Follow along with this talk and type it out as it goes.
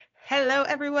Hello,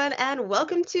 everyone, and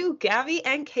welcome to Gabi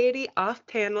and Katie Off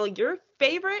Panel, your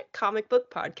favorite comic book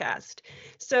podcast.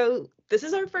 So, this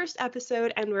is our first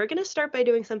episode, and we're going to start by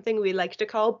doing something we like to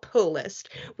call Pull List,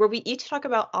 where we each talk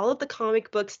about all of the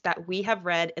comic books that we have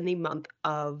read in the month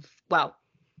of, well,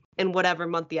 in whatever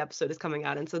month the episode is coming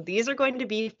out. And so these are going to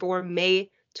be for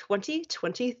May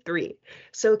 2023.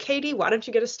 So, Katie, why don't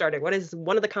you get us started? What is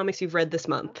one of the comics you've read this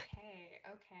month?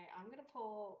 Okay. I'm gonna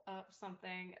pull up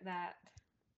something that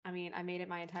I made it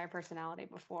my entire personality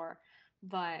before,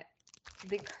 but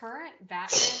the current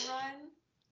Batman run,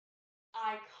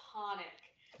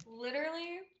 iconic.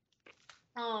 Literally,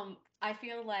 I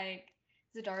feel like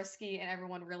Zdarsky and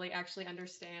everyone really actually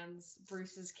understands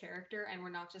Bruce's character, and we're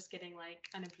not just getting like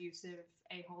an abusive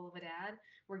a-hole of a dad.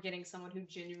 We're getting someone who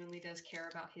genuinely does care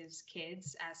about his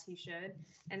kids as he should.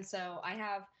 And so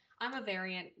I'm a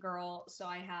variant girl, so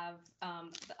I have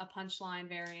a punchline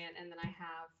variant, and then I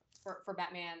have for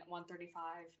Batman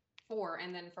 135 4,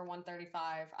 and then for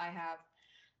 135 I have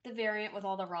the variant with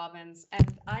all the Robins,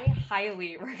 and I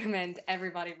highly recommend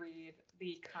everybody read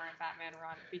the current Batman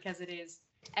run because it is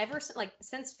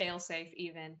since Failsafe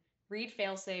even read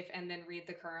Failsafe and then read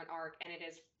the current arc, and it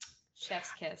is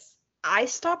chef's kiss. I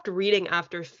stopped reading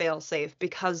after Failsafe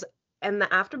because in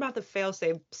the aftermath of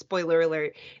Failsafe, spoiler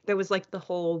alert, there was like the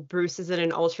whole Bruce is in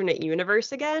an alternate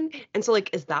universe again. And so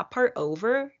like is that part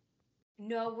over?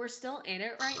 No, we're still in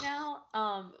it right now.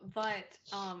 But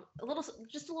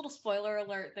just a little spoiler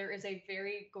alert. There is a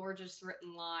very gorgeous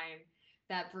written line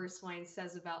that Bruce Wayne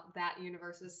says about that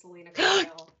universe's Selena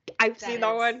Kyle. I've That seen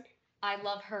that is, one. I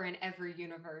love her in every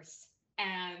universe.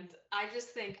 And I just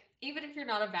think, even if you're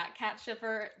not a Batcat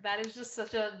shipper, that is just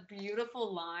such a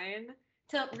beautiful line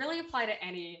to really apply to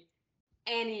any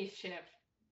ship.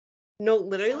 No, So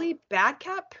literally,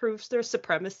 Badcat proves their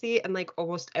supremacy in like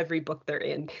almost every book they're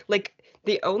in. Like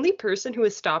the only person who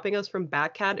is stopping us from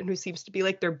Badcat and who seems to be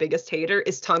like their biggest hater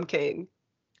is Tom King.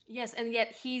 yes, and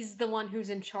yet he's the one who's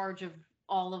in charge of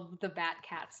all of the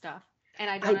Batcat stuff. And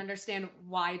I don't I understand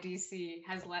why DC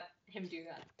has let him do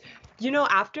that.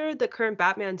 After the current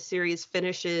Batman series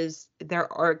finishes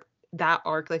their arc, that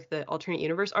arc, like the alternate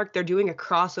universe arc, they're doing a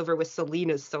crossover with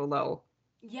Selena's solo.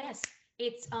 Yes,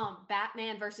 it's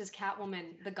Batman versus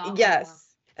Catwoman, the Gotham one.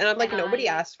 Yes. And I'm like, And nobody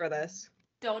I asked for this.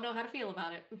 don't know how to feel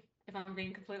about it. If I'm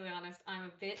being completely honest, I'm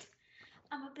a bit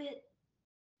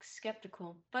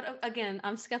skeptical. But again,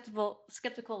 I'm skeptical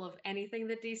of anything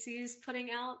that DC is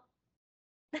putting out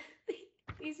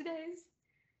these days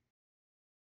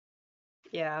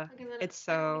Yeah, because it's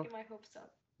I don't want to so get my hopes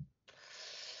up.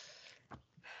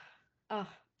 Oh,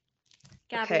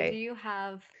 Gabby, okay. do you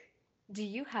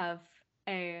have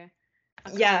a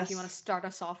a comic you want to Yes. start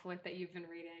us off with that you've been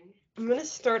reading? I'm gonna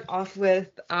start off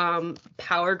with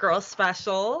Power Girl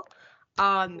Special.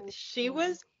 She Ooh.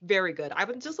 was very good. I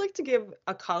would just like to give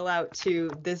a call out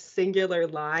to this singular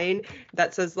line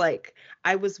that says like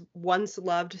I was once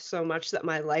loved so much that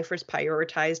my life was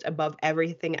prioritized above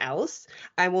everything else.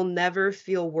 I will never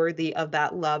feel worthy of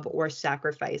that love or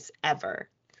sacrifice ever.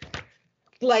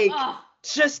 Like Oh,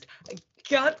 just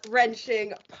gut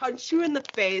wrenching, punch you in the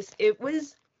face. It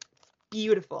was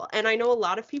beautiful. And I know a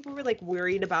lot of people were like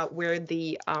worried about where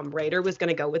the writer was going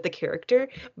to go with the character,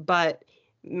 but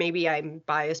maybe I'm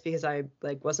biased because I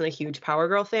like wasn't a huge Power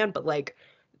Girl fan, but like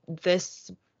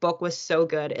this book was so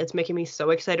good. It's making me so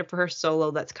excited for her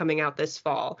solo that's coming out this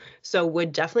fall. So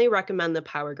would definitely recommend the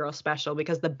Power Girl special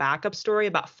because the backup story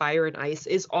about fire and ice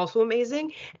is also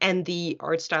amazing and the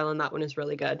art style in that one is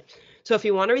really good. So if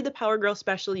you want to read the Power Girl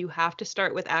special, you have to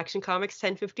start with Action Comics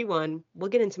 1051. We'll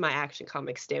get into my Action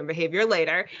Comics stand behavior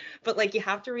later, but like you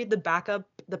have to read the backup,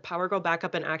 the Power Girl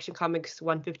backup in Action Comics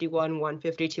 151,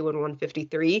 152, and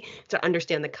 153 to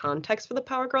understand the context for the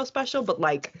Power Girl special, but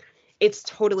like it's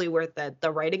totally worth it.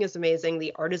 The writing is amazing,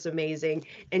 the art is amazing,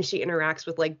 and she interacts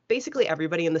with like basically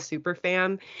everybody in the super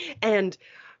fam. And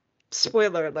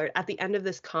spoiler alert, at the end of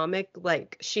this comic,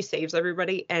 like she saves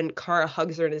everybody and Kara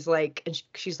hugs her and is like, and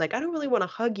she's like, I don't really want to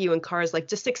hug you. And Kara's like,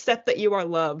 just accept that you are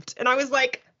loved. And I was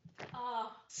like,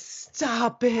 oh,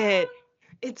 stop it.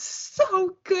 It's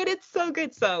so good. It's so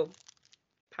good. So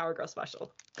Power Girl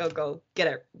special. Go, get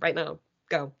it right now.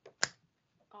 Go.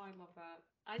 oh, I love that.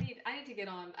 I need to get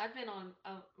on. I've been on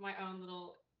my own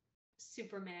little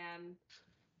Superman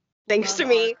Thanks love to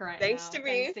me. arc right Thanks now, to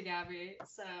thanks me. to Gabby.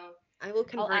 So I will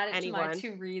I'll convert add it to my anyone.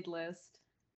 to read list.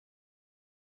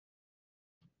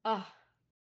 Oh,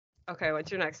 Okay,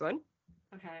 what's your next one?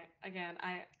 okay. Again,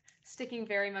 I sticking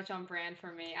very much on brand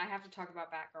for me. I have to talk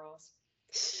about Batgirls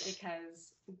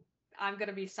because I'm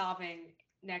gonna be sobbing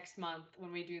next month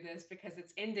when we do this because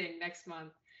it's ending next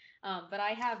month. But I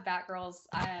have Batgirls.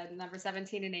 I had number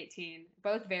 17 and 18,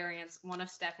 both variants, one of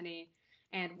Stephanie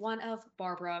and one of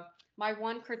Barbara. My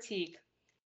one critique,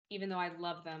 even though I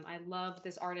love them, I love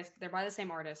this artist. They're by the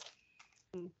same artist.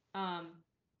 Um,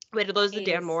 Wait, are those the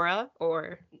Dan is Mora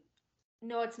or?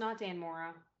 No, it's not Dan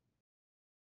Mora.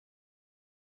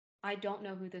 I don't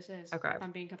know who this is. Okay. If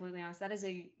I'm being completely honest, that is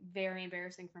a very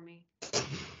embarrassing for me.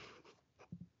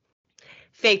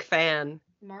 Fake fan.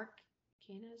 Mark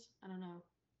Canis? I don't know.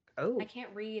 Oh. I can't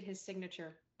read his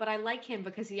signature, but I like him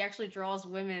because he actually draws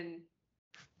women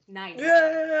nice.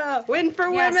 Yeah, win for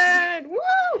women.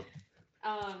 Woo!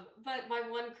 But my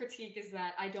one critique is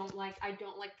that I don't like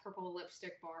purple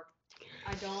lipstick Barb.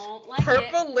 I don't like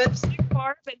Purple lipstick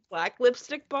Barb and black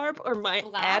lipstick Barb are my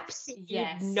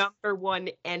absolute number one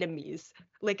enemies.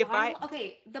 Like if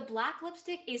okay, the black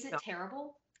lipstick isn't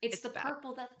terrible. It's the bad.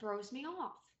 Purple that throws me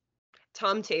off.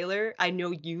 Tom Taylor, I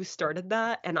know you started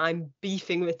that, and I'm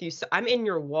beefing with you. So I'm in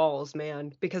your walls,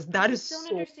 man, because that is so. I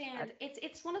don't understand. Bad.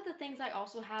 It's one of the things I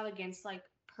also have against like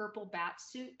purple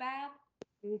batsuit Bab.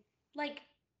 Like,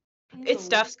 no, it's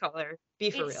Steph's color.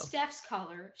 Be for real. It's Steph's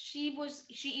color. She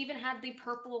even had the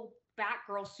purple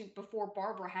Batgirl suit before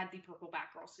Barbara had the purple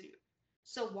Batgirl suit.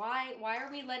 So why are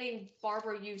we letting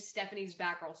Barbara use Stephanie's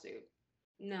Batgirl suit?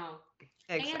 No.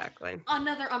 Exactly. And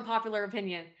another unpopular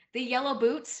opinion: the yellow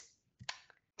boots.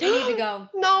 They need to go.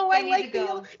 No, I like the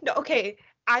yellow. No, okay.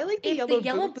 I like the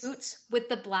yellow boots with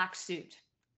the black suit.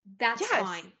 That's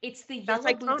fine. It's the yellow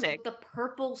boots with the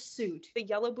purple suit. The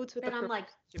yellow boots with the purple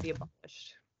should be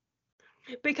abolished.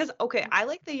 Because, okay, I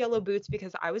like the yellow boots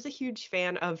because I was a huge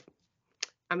fan of,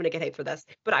 I'm going to get hate for this,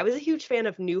 but I was a huge fan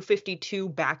of New 52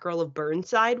 Batgirl of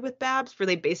Burnside with Babs, where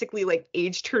they basically, like,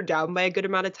 aged her down by a good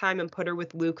amount of time and put her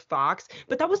with Luke Fox.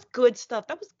 But that was good stuff.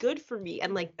 That was good for me.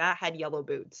 And, like, that had yellow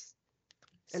boots.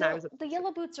 And so the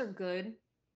yellow boots are good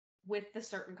with the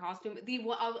certain costume.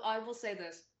 I will say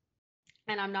this,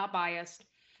 and I'm not biased.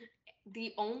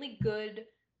 The only good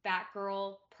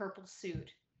Batgirl purple suit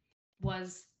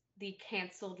was the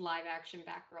canceled live-action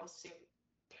Batgirl suit.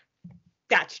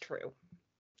 That's true.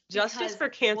 Justice for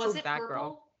canceled Batgirl.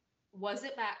 Purple? Was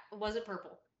it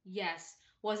purple? Yes.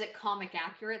 Was it comic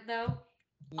accurate though?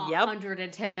 Yep.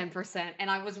 110%. And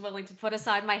I was willing to put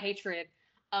aside my hatred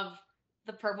of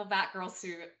the purple Batgirl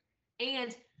suit.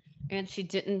 And she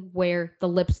didn't wear the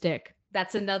lipstick.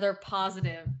 That's another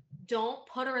positive. Don't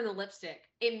put her in the lipstick.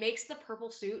 It makes the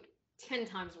purple suit 10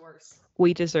 times worse.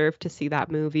 We deserve to see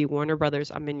that movie. Warner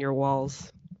Brothers, I'm in your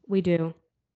walls. We do.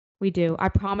 I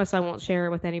promise I won't share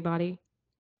it with anybody.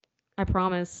 I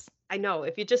promise. I know.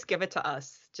 If you just give it to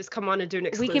us, just come on and do an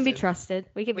exclusive. We can be trusted.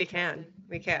 We can.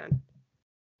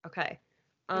 Okay.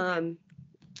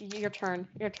 Your turn.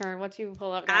 What you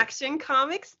pull up next? Action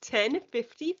Comics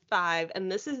 1055,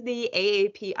 and this is the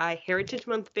AAPI Heritage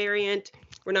Month variant.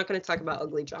 We're not going to talk about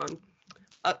Ugly John.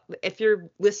 If you're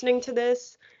listening to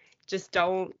this, just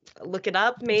don't look it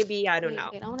up. Maybe, I don't know.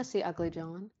 Wait, I want to see Ugly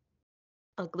John.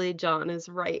 Ugly John is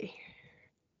right.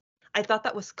 I thought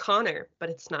that was Connor, but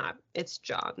it's not. It's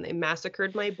John. They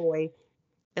massacred my boy,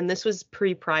 and this was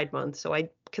pre-Pride Month, so I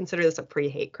consider this a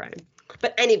pre-hate crime.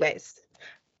 But anyways,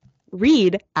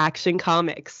 read Action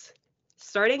Comics.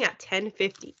 Starting at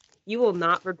 1050. You will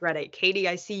not regret it. Katie,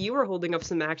 I see you were holding up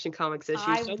some Action Comics issues.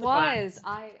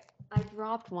 I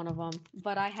dropped one of them,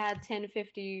 but I had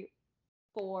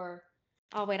 1054.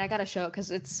 Oh wait, I gotta show it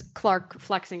because it's Clark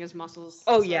flexing his muscles.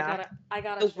 Oh so yeah, I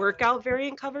gotta. The workout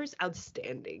variant covers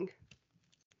outstanding.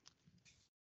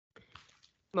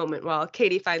 Moment while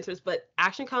Katie finds hers, but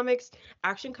Action Comics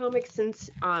since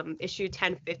issue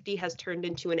 1050 has turned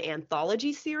into an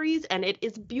anthology series, and it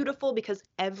is beautiful because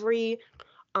every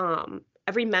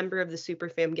member of the super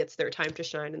fam gets their time to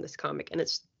shine in this comic, and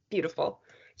it's beautiful.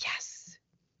 Yes,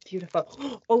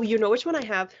 beautiful. Oh, you know which one I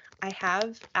have? I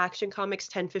have Action Comics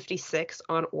 1056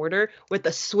 on order with the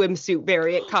swimsuit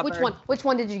variant cover. Which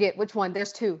one did you get? Which one?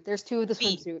 There's two of the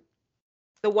swimsuit.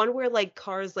 The one where like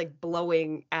cars like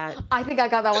blowing at. I think I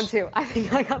got that one too.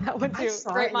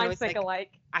 Great minds think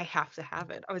alike. I have to have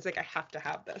it. I was like, I have to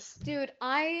have this. Dude,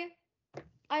 I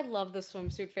love the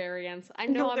swimsuit variants. I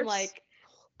know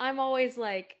I'm always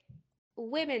like,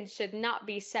 women should not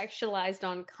be sexualized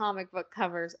on comic book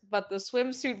covers, but the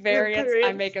swimsuit variants,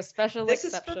 I make a special exception.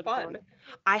 This is for fun.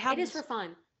 It is for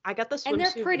fun. I got the swimsuit. And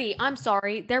they're pretty. I'm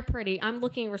sorry. They're pretty. I'm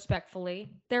looking respectfully.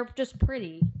 They're just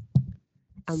pretty.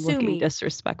 I'm looking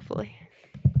disrespectfully.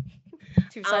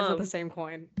 Two sides of the same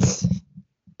coin.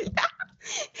 Yeah.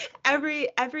 Every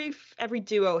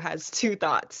duo has two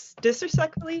thoughts: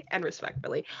 disrespectfully and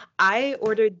respectfully. I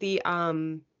ordered the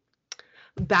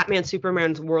Batman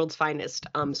Superman's World's Finest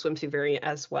swimsuit variant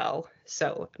as well.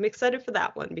 So I'm excited for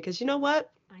that one because you know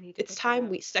what? I need to It's pick that time up.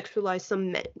 we sexualize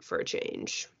some men for a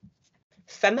change.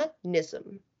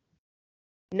 Feminism.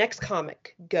 Next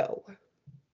comic, go.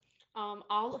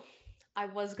 I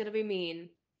was gonna be mean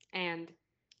and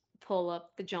pull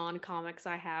up the John comics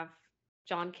I have,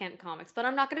 John Kent comics, but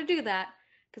I'm not gonna do that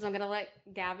because I'm gonna let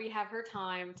Gabby have her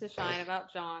time to shine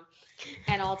about John,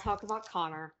 and I'll talk about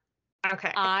Connor.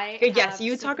 Okay. I Yes, have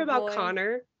you talk about Superboy,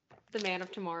 Connor. the Man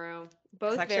of Tomorrow,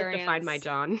 Because I both actually have to find my variants.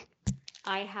 John.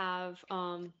 I have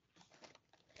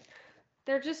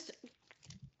they're just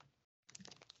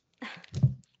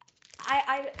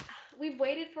I we've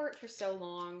waited for it for so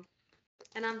long,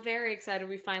 and I'm very excited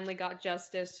we finally got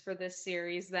justice for this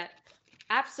series that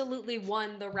absolutely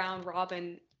won the round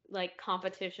robin like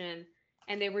competition,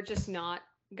 and they were just not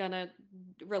gonna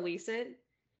release it.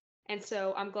 And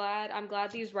so I'm glad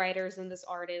these writers and this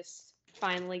artist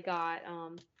finally got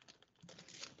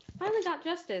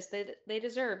justice they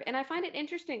deserve. And I find it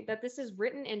interesting that this is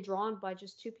written and drawn by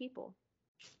just two people.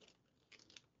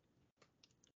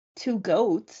 Two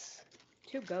goats.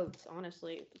 Two goats,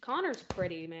 honestly. Connor's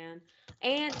pretty, man.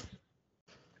 And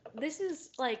this is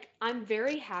like I'm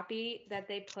very happy that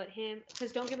they put him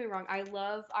because don't get me wrong, I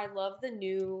love the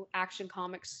new Action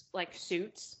Comics like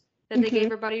suits that they gave Hmm.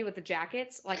 everybody with the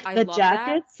jackets. Like I The love that.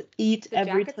 jackets eat The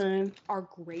every jackets time. are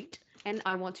great, and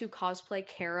I want to cosplay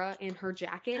Kara in her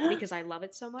jacket because I love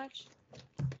it so much.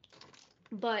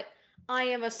 But I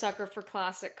am a sucker for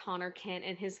classic Connor Kent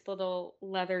and his little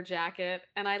leather jacket,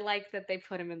 and I like that they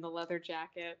put him in the leather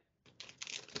jacket.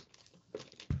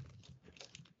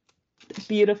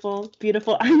 Beautiful,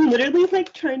 beautiful. I'm literally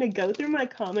like trying to go through my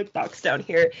comic box down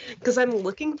here because I'm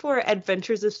looking for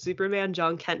Adventures of Superman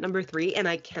John Kent #3 and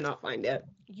I cannot find it.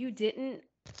 You didn't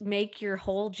make your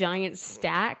whole giant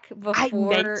stack I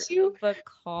meant before to, the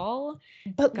call?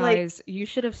 but like Guys, you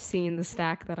should have seen the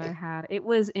stack that I had. It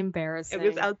was it was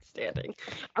embarrassing. outstanding.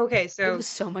 Okay, It so was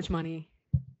so much money.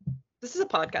 this is a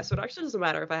podcast, so it actually doesn't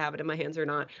matter if I have it in my hands or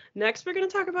not. Next, we're going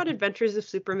to talk about Adventures of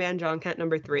Superman John Kent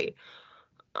 #3.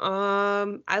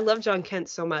 I love John Kent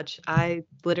so much. I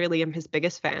literally am his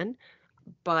biggest fan,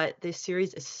 but this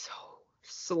series is so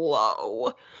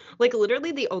slow. Like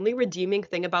literally the only redeeming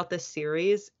thing about this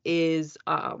series is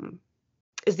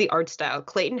the art style.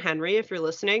 Clayton Henry, if you're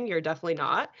listening, you're definitely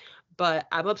not, but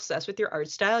I'm obsessed with your art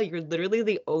style. You're literally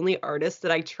the only artist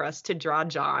that I trust to draw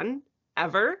John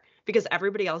ever because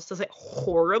everybody else does it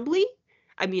horribly.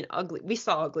 I mean, ugly. We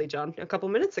saw Ugly John a couple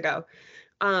minutes ago.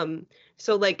 Um,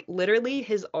 so like literally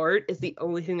his art is the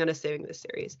only thing that is saving this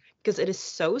series because it is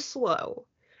so slow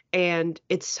and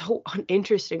it's so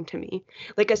uninteresting to me.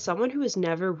 Like as someone who has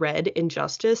never read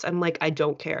Injustice, I'm like I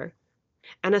don't care.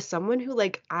 And as someone who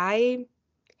like I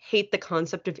hate the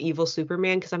concept of evil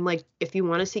Superman because I'm like if you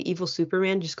want to see evil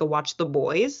Superman, just go watch The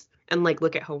Boys and like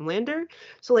look at Homelander.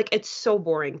 So like it's so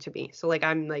boring to me. So like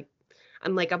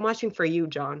I'm watching for you,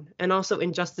 John, and also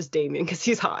Injustice Damien because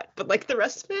he's hot. But like the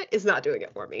rest of it is not doing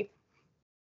it for me.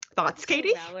 Thoughts, So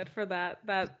Katie? valid for that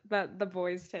the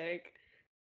boys take.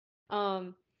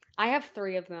 Um, I have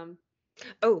three of them.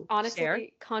 Oh, share.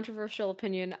 Honestly, controversial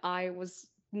opinion, I was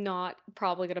not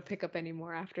probably gonna pick up any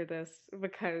more after this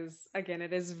because again,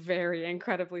 it is very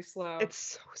incredibly slow. It's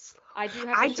so slow. I do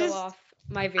have to I show just off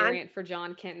my I'm variant for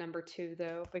John Kent #2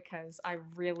 though because I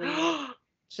really Do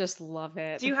just love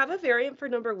it. you have a variant for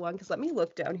 #1? Because let me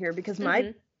look down here because my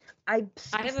Hmm. I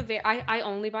I have I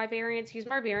only buy variants. Use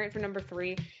my variant for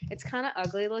 #3. It's kind of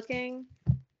ugly looking.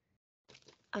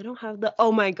 I don't have the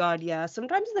oh my god, yeah.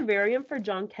 Sometimes the variant for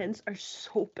John Kent's are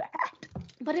so bad.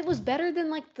 But it was better than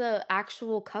like the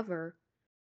actual cover.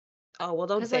 Oh well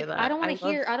don't Cause say like I that. don't want I to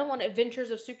love hear I don't want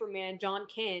Adventures of Superman John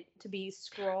Kent to be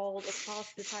scrawled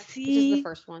across the top, which is the see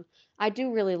first one. I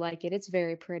do really like it. It's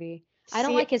very pretty. I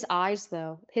don't see like his eyes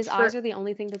though. His eyes for are the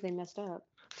only thing that they messed up.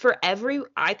 for every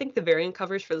I think the variant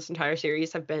covers for this entire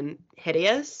series have been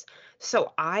hideous.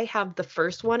 So I have the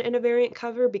first one in a variant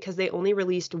cover because they only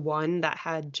released one that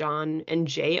had John and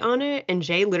Jay on it, and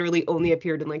Jay literally only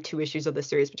appeared in like 2 issues of the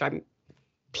series, which I'm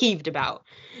peeved about.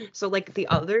 So like the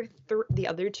other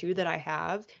two that I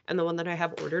have and the one that I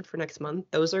have ordered for next month,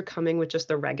 those are coming with just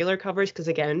the regular covers because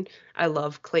again, I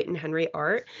love Clayton Henry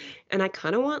art and I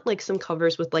kind of want like some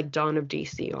covers with like Dawn of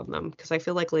DC on them because I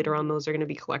feel like later on Hmm. those are going to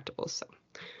be collectibles. So,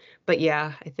 but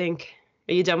yeah, I think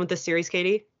are you done with this series,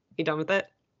 Katie? You done with it?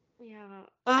 Yeah.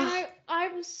 And Oh,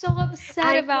 I'm so upset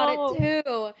I about it know.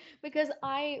 too because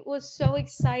I was so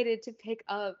excited to pick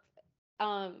up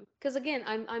because again,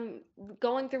 I'm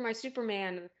going through my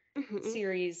Superman.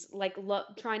 series, like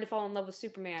trying to fall in love with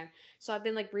Superman. So I've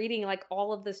been like reading like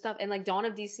all of this stuff, and like Dawn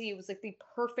of DC was like the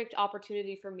perfect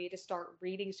opportunity for me to start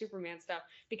reading Superman stuff,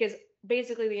 because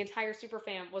basically the entire Super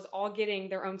fam was all getting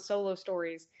their own solo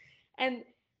stories, and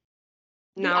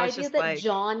the Now it's idea just that like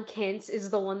John Kent is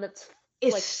the one that's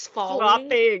like it's falling.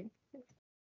 flopping.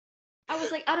 I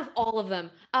was like, out of all of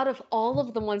them, out of all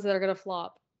of the ones that are gonna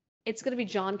flop, it's gonna be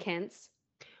John Kent's.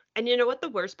 And you know what the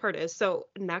worst part is? So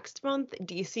next month,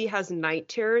 DC has Night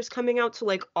Terrors coming out. So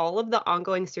like all of the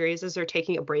ongoing series are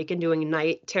taking a break and doing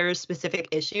Night Terror specific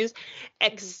issues,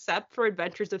 Mm-hmm. except for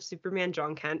Adventures of Superman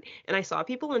John Kent. And I saw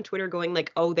people on Twitter going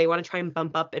like, oh, they want to try and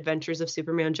bump up Adventures of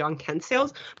Superman John Kent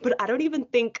sales. But I don't even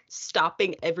think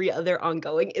stopping every other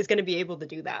ongoing is going to be able to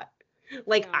do that.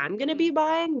 Like No. I'm going to Mm-mm. be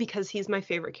buying because he's my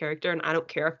favorite character and I don't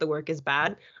care if the work is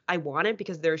bad. I want it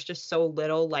because there's just so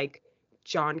little like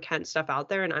John Kent stuff out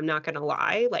there, and I'm not gonna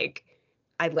lie, like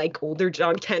I like older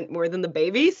John Kent more than the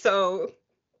baby, so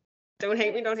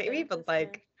Okay, don't that's hate me, fair. but That's fair.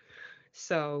 like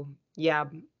so yeah,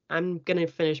 I'm gonna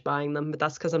finish buying them, but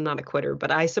that's because I'm not a quitter.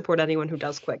 But I support anyone who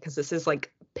does quit because this is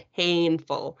like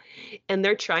painful. And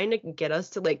they're trying to get us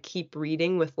to like keep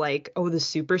reading with like, oh, the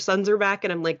Super Sons are back,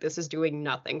 and I'm like, this is doing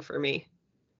nothing for me.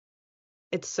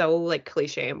 It's so like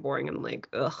cliche and boring. I'm like,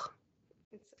 ugh.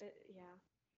 Yeah.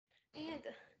 And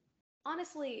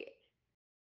honestly,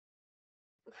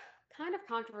 kind of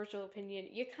controversial opinion,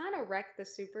 you kind of wrecked the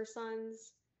Super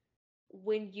Sons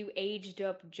when you aged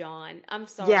up John. I'm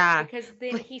sorry, Yeah. because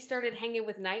then he started hanging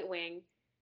with Nightwing,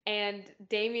 and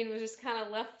Damien was just kind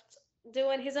of left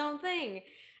doing his own thing.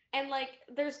 And like,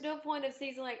 there's no point of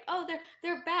season like, oh,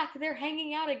 they're back, they're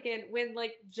hanging out again, when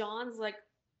like John's like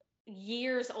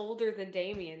years older than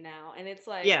Damien now, and it's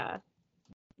like, Yeah.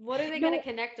 what are they gonna No,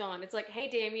 connect on? It's like, hey,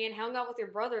 Damien, hung out with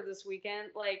your brother this weekend,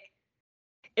 like.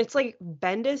 it's like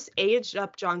Bendis aged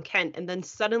up John Kent, and then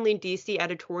suddenly DC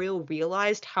editorial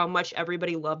realized how much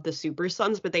everybody loved the Super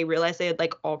Sons, but they realized they had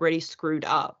like already screwed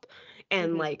up.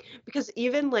 And Mm-hmm. like because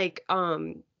even like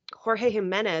Jorge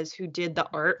Jimenez, who did the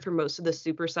art for most of the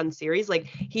Super Sons series, like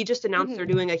he just announced they're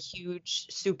Mm-hmm. doing a huge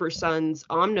Super Sons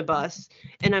omnibus,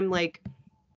 and I'm like,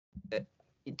 "Uh,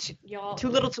 Y'all, too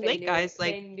little, too they late, knew it. guys.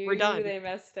 They Like we're knew done. they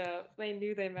messed up. They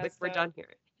knew they Like messed we're up. done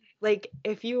here. Like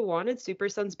if you wanted Super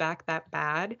Sons back that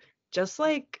bad, just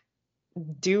like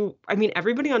do I mean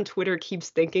everybody on Twitter keeps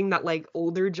thinking that like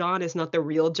older John is not the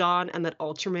real John and that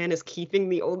Ultraman is keeping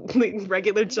the old like,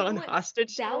 regular You know John what?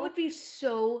 hostage That still. would be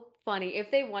so funny if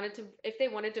they wanted to. If they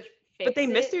wanted to But they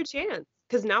fix missed it. their chance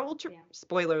because now Ultra Yeah.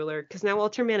 spoiler alert because now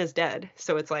Ultraman is dead.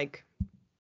 So it's like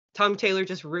Tom Taylor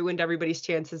just ruined everybody's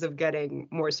chances of getting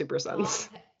more Super Tom. Sons.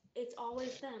 It's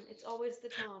always them. It's always the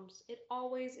Toms. It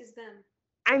always is them.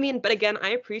 I mean, but again, I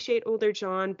appreciate older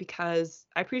John because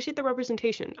I appreciate the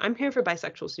representation. I'm here for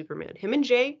bisexual Superman. Him and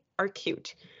Jay are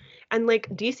cute. And like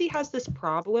DC has this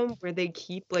problem where they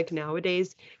keep like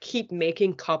nowadays keep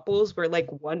making couples where like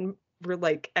one where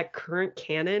like at current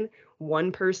canon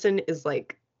one person is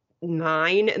like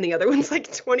 9 and the other one's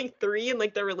like 23 and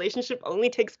like their relationship only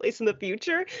takes place in the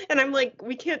future and I'm like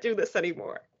we can't do this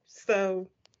anymore. So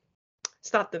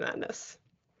stop the madness.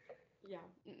 Yeah.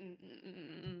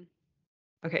 Mm-mm-mm-mm-mm.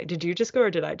 Okay, did you just go or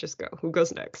did I just go? Who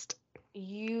goes next?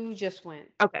 You just went,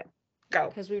 Okay, go.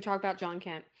 because we were talking about John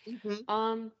Kent. Hmm.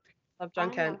 Um, Love John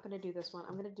I'm Kent. not gonna do this one.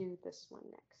 I'm gonna do this one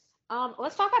next.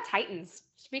 Let's talk about Titans.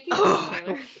 Speaking of Tom Oh, I Taylor.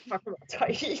 don't want to talk about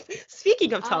Tidy.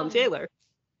 Speaking of Tom um, Taylor,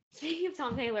 Speaking of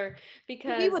Tom Taylor, we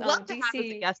because would love to have as a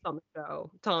DC. guest on the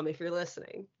show, Tom, if you're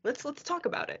listening. Let's talk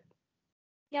about it.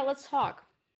 Yeah, let's talk.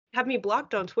 Have me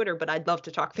blocked on Twitter, but I'd love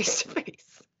to talk face to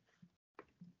face.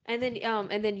 And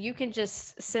then you can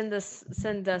just send us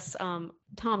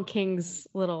Tom King's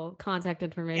little contact Yeah,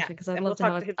 information, because I'd and we'll love to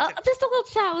have talk to him too. just a little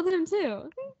chat with him too.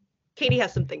 Katie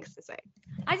has some things to say.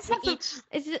 I just We have some. each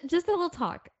It's just a little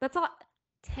talk. That's all.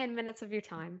 10 minutes of your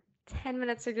time. 10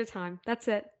 minutes of your time. That's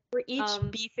it. we're each Um,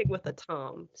 beefing with a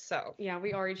Tom, so yeah,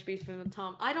 we are each beefing with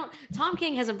Tom. I don't. Tom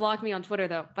King hasn't blocked me on Twitter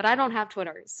though, but I don't have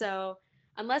Twitter. So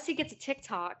unless he gets a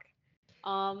TikTok,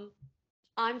 um,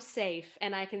 I'm safe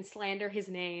and I can slander his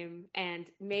name and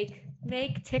make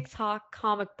TikTok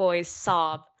comic boys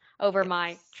sob over my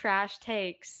yes. trash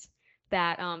takes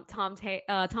that Tom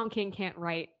King can't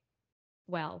write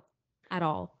well at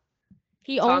all.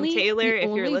 Tom Taylor, The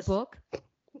if you're only listening. book.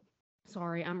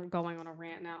 Sorry, I'm going on a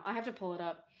rant now. I have to pull it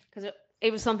up because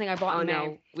it was something I bought Oh in May.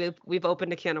 no, we've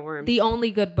opened a can of worms. The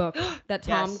only good book that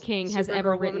Tom Yes, King has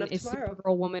ever Supergirl, Woman written of is Tomorrow.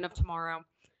 Supergirl Woman of Tomorrow.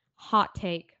 Hot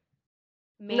take.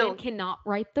 Man No, cannot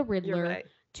write the you're Riddler right.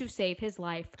 to save his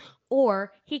life,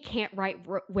 or he can't write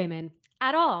women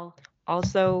at all.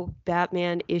 Also,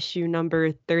 Batman issue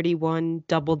number 31,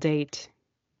 Double Date.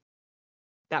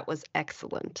 That was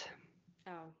excellent.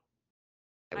 Oh,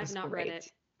 It I've was not read it.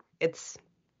 great. It's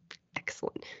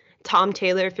excellent. Tom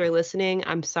Taylor, if you're listening,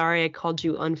 I'm sorry I called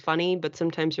you unfunny, but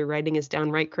sometimes your writing is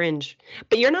downright cringe.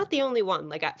 But you're not the only one.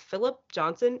 Like at Philip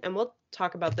Johnson, and we'll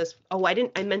talk about this. Oh,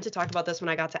 I meant to talk about this when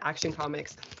I got to Action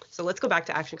Comics. So let's go back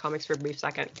to Action Comics for a brief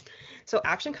second. So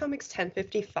Action Comics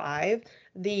 1055,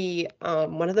 the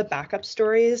one of the backup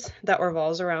stories that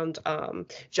revolves around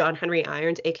John Henry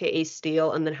Irons, aka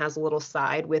Steel, and then has a little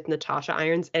side with Natasha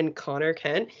Irons and Connor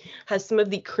Kent, has some of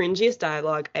the cringiest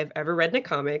dialogue I've ever read in a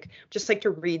comic. Just like to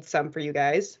read some for you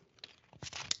guys.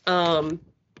 Hold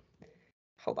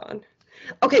on.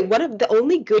 Okay, one of the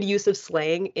only good use of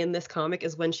slang in this comic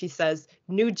is when she says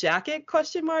 "new jacket?" ?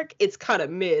 It's kind of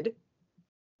mid.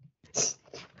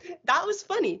 That was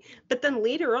funny. But then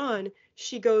later on,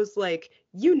 she goes like,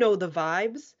 "You know the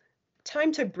vibes.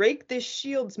 Time to break this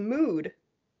shield's mood.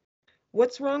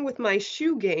 What's wrong with my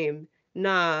shoe game?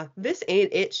 Nah, this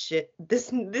ain't it shit.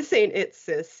 This ain't it,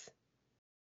 sis.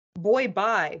 Boy,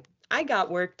 bye. I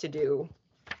got work to do."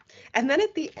 And then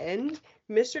at the end,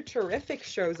 Mr. Terrific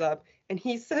shows up and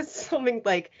he says something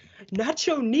like, "Not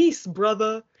your niece,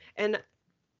 brother." And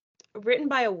written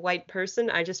by a white person,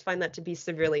 I just find that to be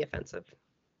severely offensive.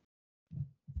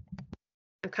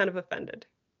 I'm kind of offended.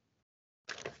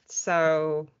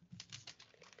 So,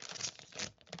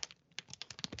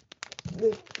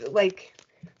 like,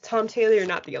 Tom Taylor, you're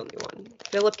not the only one.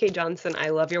 Philip K. Johnson, I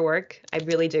love your work. I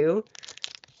really do.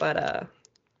 But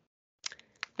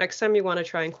next time you want to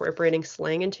try incorporating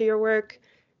slang into your work,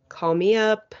 call me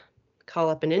up, call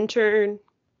up an intern,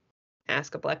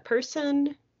 ask a black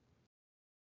person.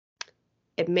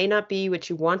 It may not be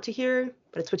what you want to hear,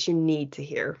 but it's what you need to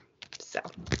hear. So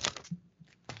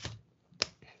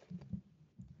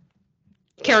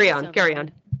carry on.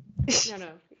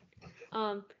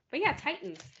 No. But yeah,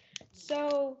 Titans.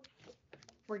 So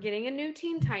we're getting a new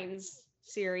Teen Titans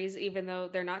series, even though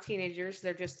they're not teenagers,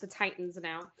 they're just the Titans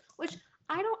now, which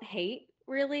I don't hate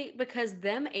really because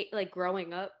them like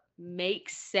growing up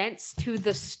makes sense to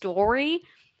the story.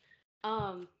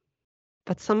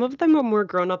 But some of them are more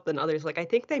grown up than others. Like I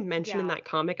think they mentioned in Yeah. that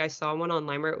comic, I saw one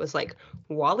online where it was like,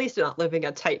 Wally's not living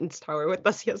at Titan's Tower with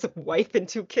us. He has a wife and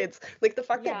two kids. Like the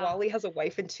fact that Yeah. Wally has a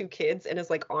wife and two kids and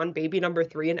is like on baby number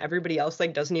 3 and everybody else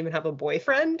like doesn't even have a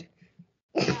boyfriend.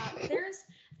 Yeah,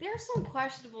 there's some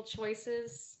questionable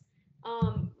choices.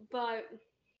 But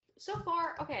so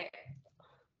far, okay.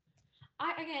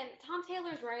 Tom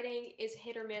Taylor's writing is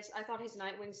hit or miss. I thought his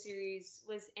Nightwing series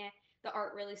was the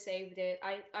art really saved it.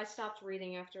 I stopped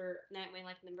reading after Nightwing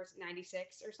like number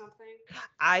 96 or something.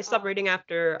 I stopped reading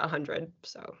after 100,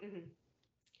 so. Mm-hmm.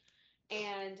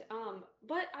 And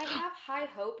but I have high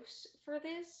hopes for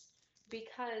this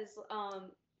because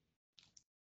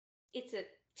it's a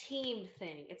team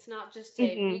thing. It's not just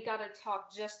we got to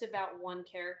talk just about one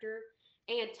character.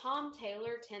 And Tom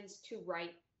Taylor tends to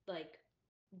write like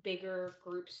bigger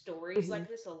group stories like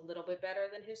this a little bit better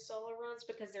than his solo runs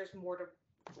because there's more to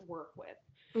work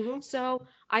with. So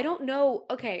I don't know.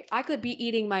 Okay, I could be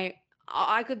eating my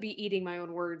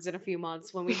own words in a few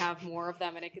months when we have more of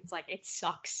them and it's like it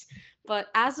sucks. But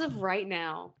as of right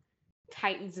now,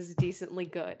 Titans is decently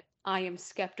good. I am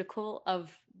skeptical of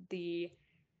the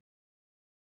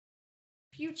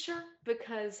future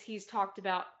because he's talked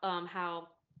about how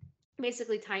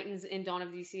basically Titans in Dawn of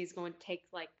DC is going to take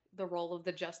like the role of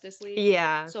the Justice League.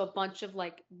 Yeah. So a bunch of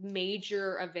like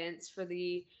major events for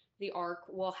the arc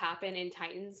will happen in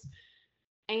Titans.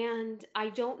 And I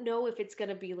don't know if it's going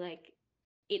to be like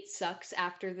it sucks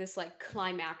after this like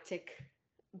climactic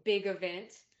big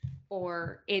event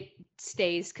or it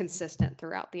stays consistent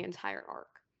throughout the entire arc.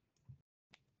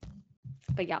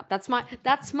 But yeah, that's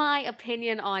my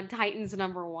opinion on Titans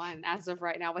 #1 as of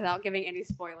right now, without giving any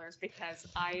spoilers because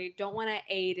I don't want to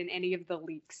aid in any of the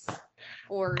leaks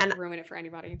or ruin it for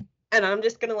anybody. And I'm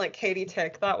just gonna let Katie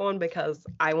take that one because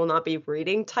I will not be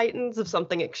reading Titans. If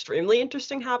something extremely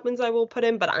interesting happens, I will put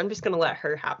in, but I'm just gonna let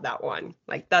her have that one.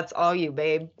 Like that's all you,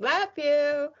 babe. Love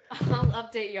you. I'll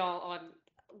update y'all on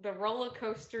the roller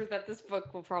coaster that this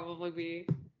book will probably be.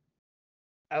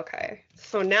 Okay,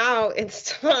 so now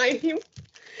it's time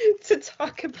to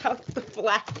talk about The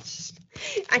Flash.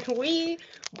 And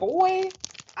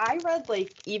I read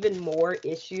like even more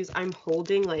issues. I'm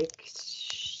holding like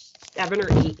 7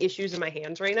 or 8 issues in my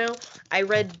hands right now. I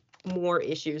read more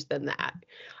issues than that.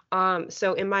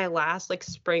 So in my last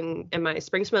spring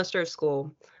semester of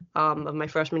school, of my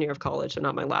freshman year of college, so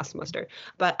not my last semester,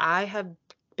 but I have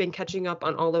been catching up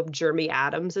on all of Jeremy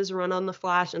Adams's run on The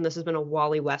Flash, and this has been a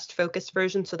Wally West focused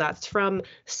version. So that's from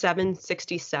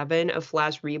 767 of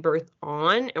Flash Rebirth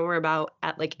on, and we're about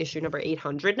at like issue number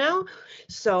 800 now.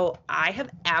 So I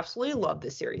have absolutely loved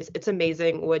this series. It's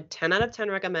amazing. Would 10 out of 10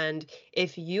 recommend.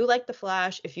 If you like The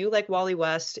Flash, if you like Wally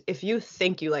West, if you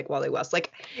think you like Wally West,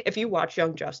 like if you watch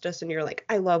Young Justice and you're like,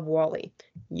 I love Wally,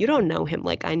 you don't know him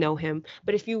like I know him.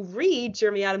 But if you read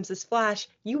Jeremy Adams's Flash,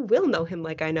 you will know him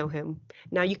like I know him.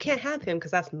 Now you can't have him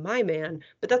because that's my man,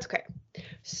 but that's okay.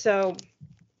 So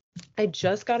I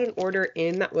just got an order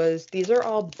in that was, these are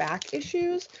all back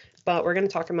issues, but we're going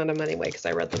to talk about them anyway because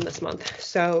I read them this month.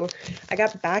 So I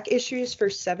got back issues for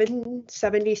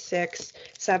 776,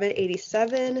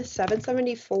 787,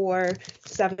 774,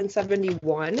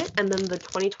 771, and then the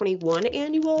 2021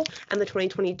 annual and the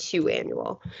 2022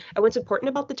 annual. And what's important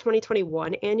about the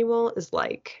 2021 annual is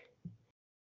like,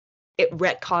 it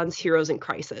retcons Heroes in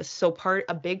Crisis. So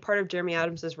a big part of Jeremy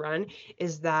Adams's run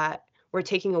is that we're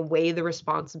taking away the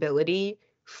responsibility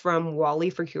from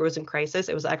Wally for Heroes in Crisis.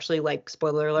 It was actually, like,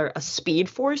 spoiler alert, a Speed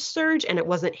Force surge, and it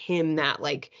wasn't him that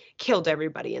like killed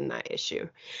everybody in that issue.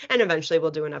 And eventually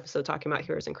we'll do an episode talking about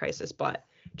Heroes in Crisis, but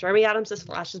Jeremy Adams'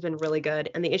 Flash has been really good.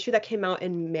 And the issue that came out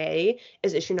in May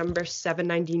is issue number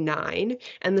 799.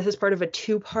 And this is part of a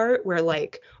two-part where,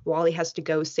 like, Wally has to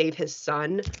go save his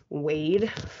son,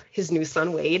 Wade, his new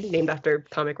son, Wade, named after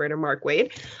comic writer Mark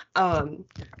Waid,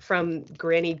 from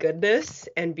Granny Goodness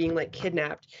and being, like,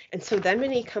 kidnapped. And so then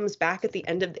when he comes back at the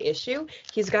end of the issue,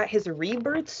 he's got his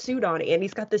rebirth suit on and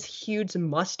he's got this huge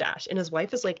mustache. And his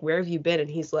wife is like, where have you been? And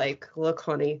he's like, look,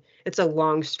 honey, it's a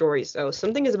long story. So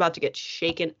something is about to get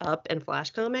shaken up in Flash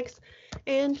Comics,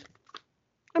 and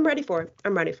I'm ready for it.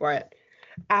 I'm ready for it.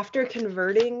 After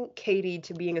converting Katie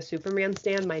to being a Superman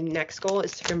stan, my next goal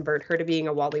is to convert her to being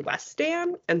a Wally West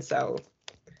stan, and so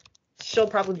she'll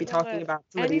probably be talking about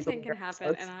some anything of these can happen,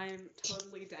 episodes. and I'm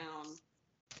totally down.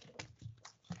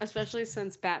 Especially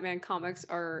since Batman comics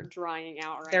are drying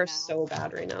out right They're now. so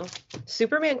bad right now.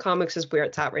 Superman comics is where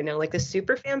it's at right now. Like, the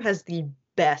Superfam has the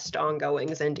best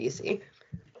ongoings in DC.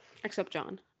 Except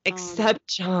John. Except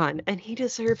John, and he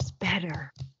deserves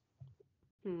better.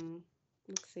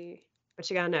 Let's see. What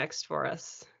you got next for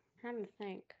us? I'm trying to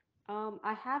think.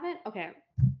 I haven't. Okay.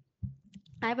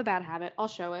 I have a bad habit. I'll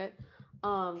show it.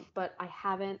 But I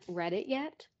haven't read it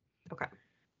yet. Okay.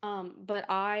 But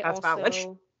I That's also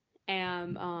valid.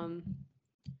 am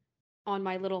on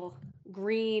my little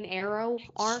Green Arrow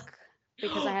arc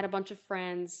because I had a bunch of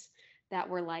friends that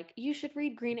were like, you should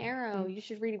read Green Arrow, you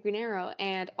should read Green Arrow.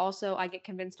 And also I get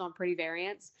convinced on pretty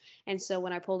variants. And so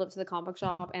when I pulled up to the comic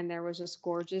shop and there was this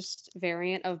gorgeous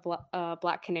variant of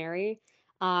Black Canary,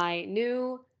 I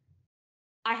knew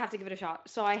I have to give it a shot.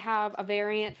 So I have a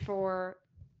variant for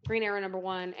Green Arrow number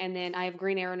 1, and then I have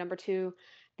Green Arrow number 2,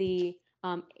 the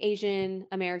Asian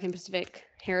American Pacific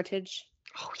Heritage.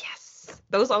 Oh, yes.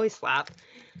 Those always slap.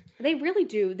 They really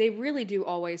do. They really do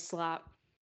always slap.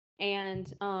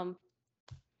 And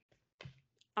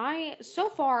so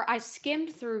far I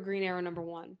skimmed through Green Arrow number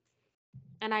 1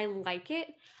 and I like it.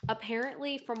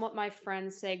 Apparently, from what my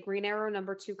friends say, Green Arrow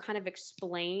number 2 kind of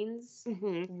explains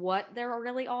what they're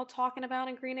really all talking about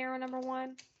in Green Arrow number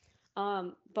 1.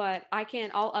 But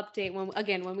I'll update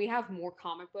when we have more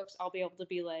comic books, I'll be able to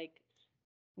be like,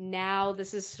 now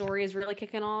story is really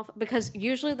kicking off, because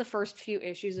usually the first few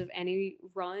issues of any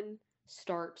run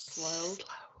start slow.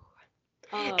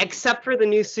 Except for the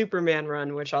new Superman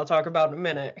run, which I'll talk about in a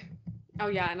minute. Oh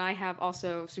yeah, and I have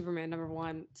also Superman number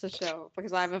 1 to show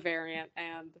because I have a variant,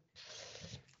 and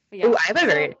yeah. Ooh, I have a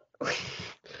variant.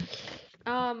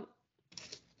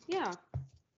 Yeah.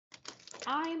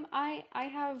 I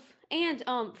have, and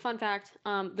fun fact,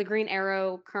 the Green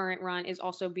Arrow current run is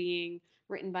also being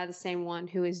written by the same one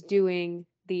who is doing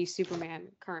the Superman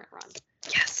current run.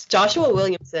 Yes, Joshua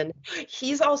Williamson.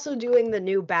 He's also doing the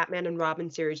new Batman and Robin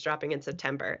series dropping in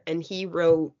September, and he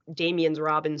wrote Damian's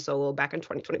Robin solo back in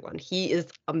 2021. He is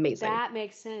amazing. That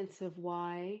makes sense of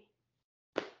why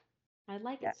I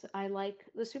like it. I like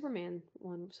the Superman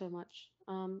one so much.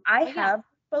 I have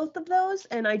both of those,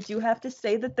 and I do have to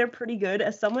say that they're pretty good.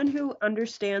 As someone who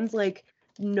understands, like,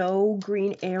 no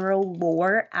Green Arrow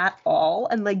lore at all,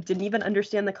 and like didn't even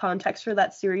understand the context for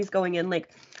that series going in, like,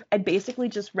 I basically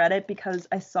just read it because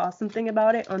I saw something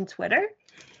about it on Twitter,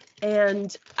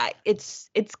 and it's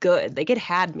good. Like, it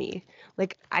had me.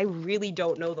 Like, I really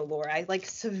don't know the lore. I like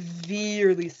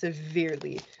severely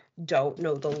don't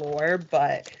know the lore,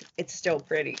 but it's still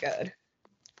pretty good.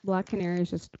 Black Canary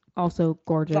is just also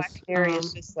gorgeous. Black Canary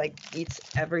is just like eats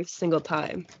every single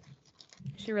time.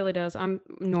 She really does. I'm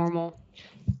normal.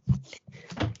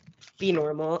 Be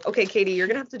normal. Okay, Katie, you're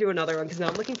gonna have to do another one because now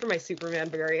I'm looking for my Superman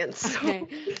variants. Okay.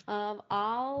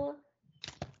 I'll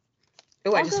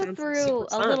Oh, I I'll just go found some Super through a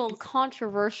Sun. little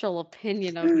controversial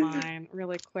opinion of mine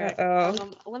really quick.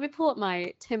 Uh-oh. Let me pull up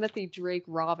my Timothy Drake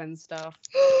Robin stuff,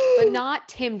 but not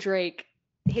Tim Drake,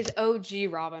 his OG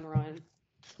Robin run,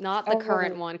 not the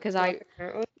current one, because not the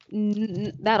current one?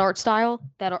 that art style,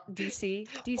 DC.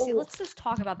 Oh, Let's just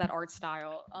talk about that art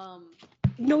style.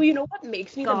 no, you know what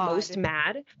makes me the most God.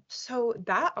 mad? So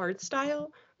that art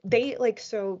style, they like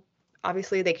so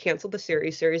obviously they canceled the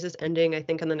series. Series is ending, I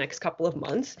think, in the next couple of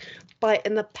months. But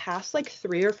in the past like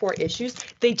 3 or 4 issues,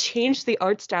 they changed the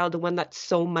art style to one that's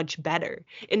so much better.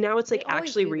 And now it's They like always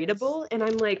actually do this. readable. And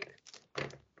I'm like,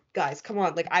 guys, come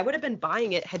on. Like I would have been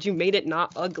buying it had you made it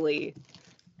not ugly.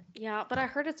 Yeah, but I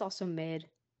heard it's also mid.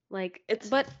 Like, It's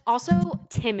but also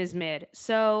Tim is mid,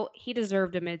 so he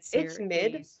deserved a mid it's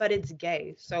mid, series. but it's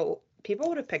gay. So people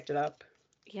would have picked it up.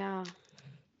 Yeah.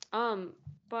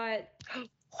 But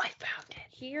Oh, I found it.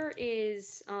 here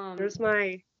is There's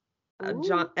my ooh.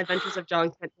 John Adventures of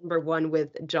John Kent #1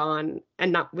 with John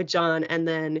and not with John and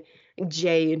then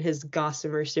Jay in his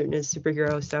gossamer suit and his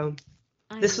superhero. So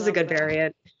I this was a love good that.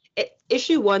 variant.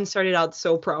 Issue 1 started out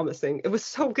so promising. It was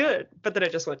so good, but then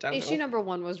it just went Issue downhill.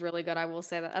 #1 was really good, I will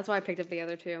say that. That's why I picked up the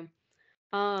other two.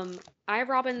 I have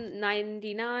Robin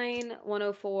 99,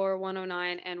 104,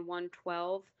 109, and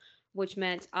 112, which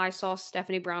meant I saw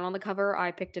Stephanie Brown on the cover.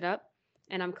 I picked it up,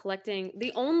 and I'm collecting.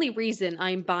 The only reason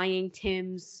I'm buying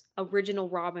Tim's original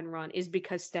Robin run is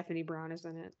because Stephanie Brown is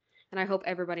in it, and I hope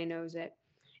everybody knows it.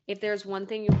 If there's one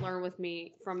thing you learn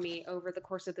from me over the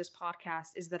course of this podcast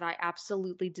is that I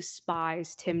absolutely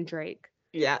despise Tim Drake,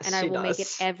 Yes, and I she will make it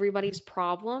does. everybody's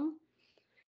problem.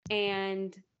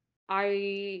 And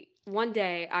one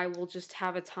day I will just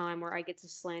have a time where I get to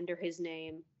slander his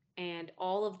name, and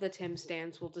all of the Tim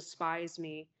stans will despise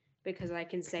me because I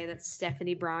can say that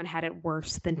Stephanie Brown had it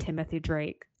worse than Timothy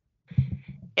Drake.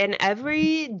 In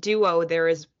every duo, there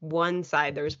is one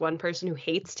side. There's one person who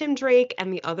hates Tim Drake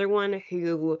and the other one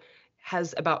who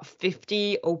has about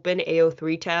 50 open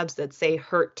AO3 tabs that say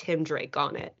hurt Tim Drake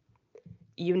on it.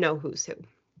 You know who's who.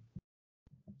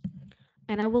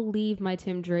 And I will leave my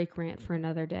Tim Drake rant for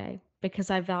another day because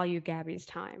I value Gabby's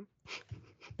time.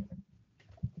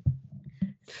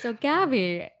 So,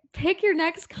 Gabby, pick your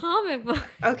next comic book.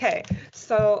 Okay,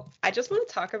 so I just want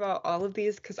to talk about all of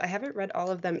these because I haven't read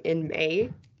all of them in May,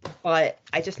 but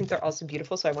I just think they're also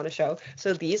beautiful, so I want to show.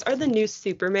 So these are the new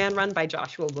Superman run by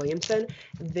Joshua Williamson.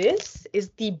 This is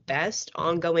the best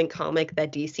ongoing comic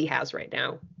that DC has right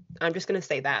now. I'm just going to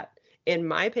say that. In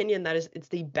my opinion, it's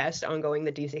the best ongoing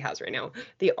that DC has right now.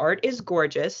 The art is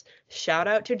gorgeous. Shout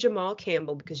out to Jamal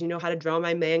Campbell because you know how to draw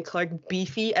my man Clark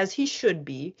beefy as he should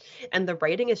be. And the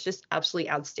writing is just absolutely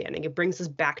outstanding. It brings us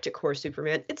back to core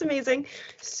Superman. It's amazing.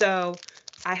 So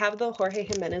I have the Jorge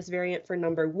Jimenez variant for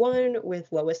 #1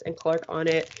 with Lois and Clark on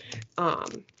it.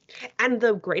 And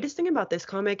the greatest thing about this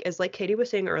comic is, like Katie was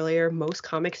saying earlier, most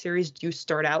comic series do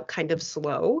start out kind of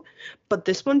slow, but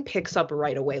this one picks up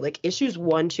right away. Like issues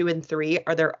 1, 2, and 3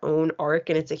 are their own arc,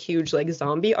 and it's a huge like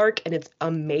zombie arc, and it's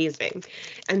amazing.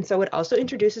 And so it also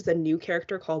introduces a new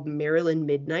character called Marilyn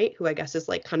Midnight, who I guess is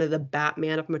like kind of the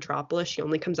Batman of Metropolis. She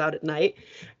only comes out at night,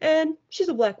 and she's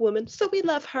a black woman, so we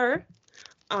love her.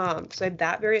 So I have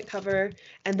that variant cover,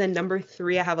 and then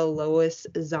 #3 I have a Lois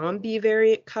zombie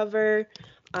variant cover.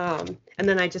 And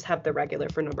then I just have the regular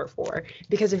for #4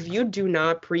 because if you do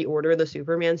not pre-order the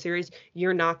Superman series,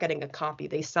 you're not getting a copy.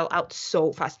 They sell out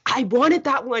so fast. I wanted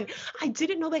that one. I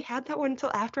didn't know they had that one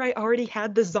until after I already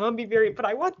had the zombie variant, but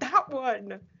I want that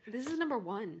one. This is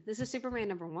 #1. This is Superman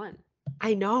 #1.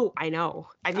 I know.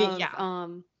 I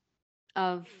mean,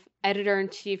 Of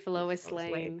editor-in-chief Lois Lois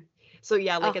Lane. Lane. So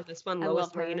yeah, like in this one, I Lois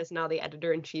love her. Lane is now the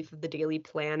editor-in-chief of the Daily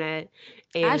Planet.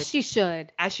 And As she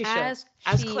should. As she should.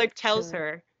 As Clark tells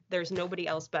her, there's nobody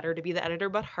else better to be the editor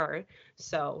but her.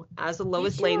 So, as a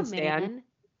Lois Lane stan,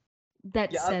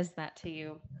 that says that to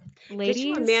you, ladies, get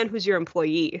you a man who's your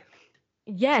employee.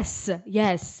 Yes.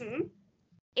 Mm-hmm.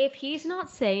 If he's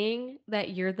not saying that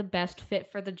you're the best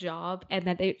fit for the job and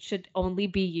that it should only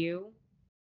be you,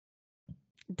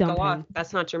 dump go him. off.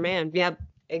 That's not your man. Yep,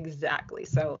 exactly.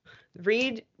 So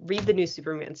read the new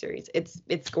Superman series.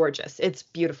 It's gorgeous. It's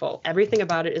beautiful. Everything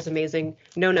about it is amazing.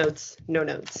 No notes.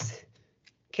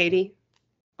 Katie,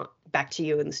 back to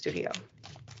you in the studio.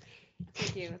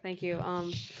 Thank you.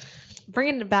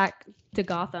 Bringing it back to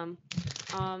Gotham.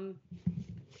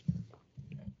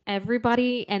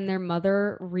 Everybody and their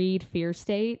mother read Fear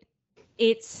State.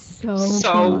 It's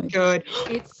so good.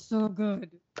 It's so good.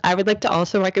 I would like to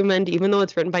also recommend, even though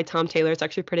it's written by Tom Taylor, it's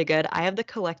actually pretty good. I have the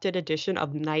collected edition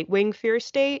of Nightwing Fear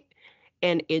State.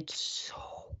 and it's so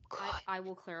good. I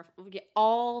will clarify. Yeah,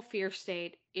 all Fear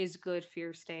State is good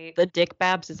Fear State. The Dick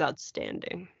Babs is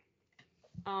outstanding.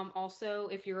 Also,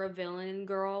 if you're a villain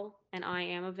girl, and I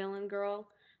am a villain girl,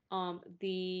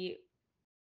 the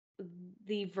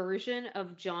version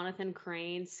of Jonathan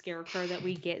Crane's Scarecrow that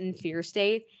we get in Fear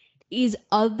State is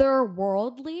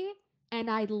otherworldly,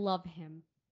 and I love him.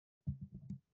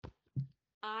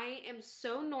 I am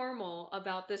so normal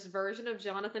about this version of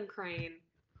Jonathan Crane.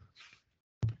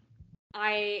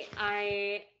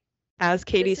 I As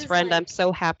Katie's friend, like, I'm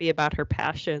so happy about her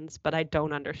passions, but I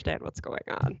don't understand what's going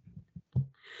on.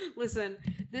 Listen,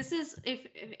 this is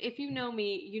if you know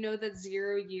me, you know that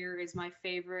Zero Year is my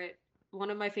favorite, one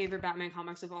of my favorite Batman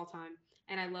comics of all time,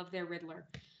 and I love their Riddler.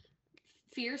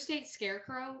 Fear State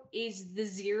Scarecrow is the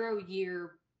 0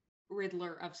 Year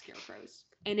Riddler of Scarecrows,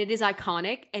 and it is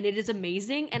iconic and it is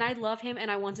amazing, and I love him and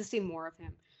I want to see more of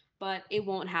him, but it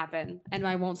won't happen, and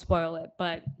I won't spoil it,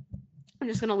 but I'm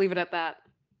just gonna leave it at that.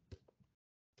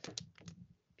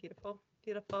 Beautiful,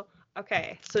 beautiful.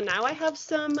 Okay, so now I have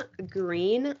some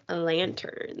Green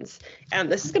Lanterns.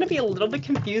 And this is going to be a little bit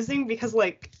confusing because,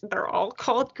 like, they're all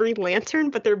called Green Lantern,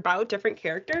 but they're about different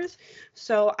characters.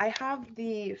 So I have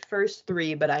the first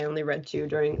three, but I only read two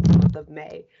during the month of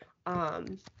May.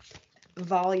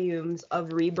 Volumes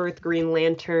of Rebirth Green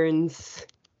Lanterns.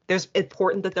 There's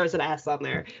important that there's an S on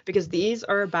there because these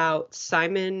are about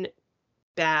Simon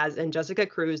Baz and Jessica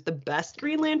Cruz, the best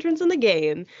Green Lanterns in the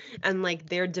game, and like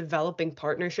their developing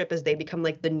partnership as they become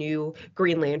like the new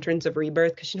Green Lanterns of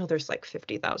Rebirth, because there's like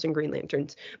 50,000 Green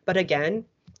Lanterns. But again,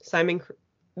 Simon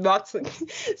Baz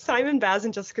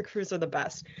and Jessica Cruz are the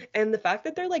best. And the fact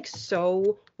that they're like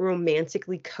so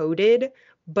romantically coded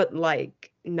but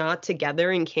like not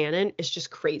together in canon is just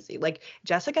crazy. Like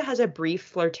Jessica has a brief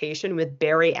flirtation with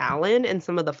Barry Allen in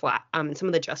some of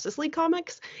the Justice League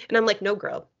comics, and I'm like, no,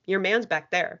 girl, your man's back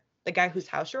there. The guy whose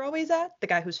house you're always at, the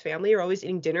guy whose family you're always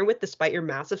eating dinner with despite your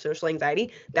massive social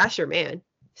anxiety, that's your man.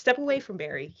 Step away from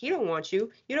Barry. He don't want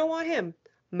you. You don't want him.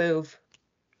 Move.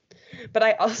 But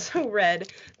I also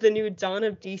read the new Dawn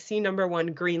of DC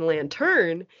 #1 Green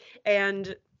Lantern,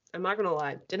 and I'm not gonna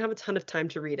lie, didn't have a ton of time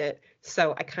to read it,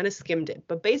 so I kind of skimmed it.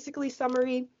 But basically,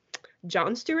 summary,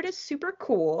 John Stewart is super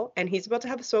cool, and he's about to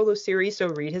have a solo series, so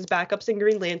read his backups in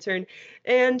Green Lantern.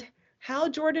 And Hal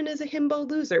Jordan is a himbo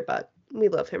loser, but we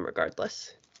love him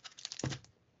regardless.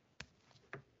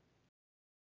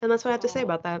 And that's what I have to say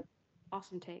about that.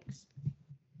 Awesome takes.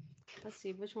 Let's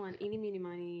see, which one? Eeny, meeny,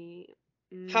 miny.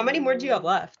 How many more do you have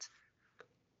left?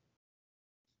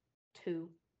 2.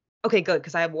 Okay, good,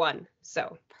 because I have 1,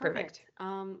 so perfect.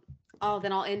 Oh,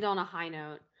 then I'll end on a high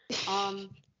note.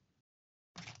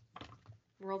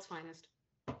 World's Finest.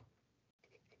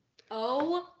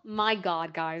 Oh my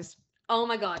God, guys. Oh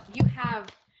my God. You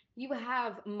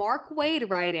have Mark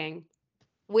Waid writing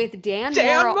with Dan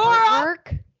Mora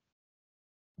artwork.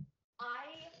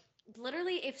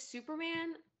 Literally, if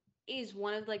Superman is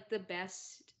one of like the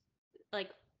best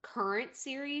like current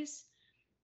series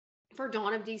for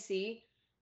Dawn of DC,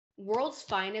 World's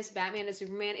Finest Batman and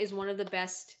Superman is one of the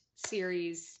best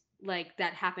series like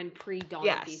that happened pre-Dawn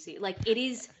of DC. Like, it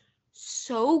is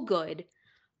so good.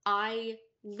 I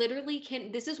literally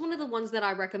can. This is one of the ones that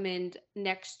I recommend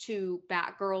next to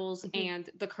Batgirls and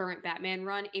the current Batman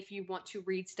run if you want to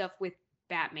read stuff with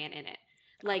Batman in it.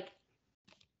 Like,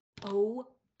 oh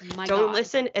my God. Don't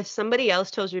listen. If somebody else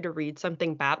tells you to read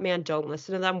something Batman, don't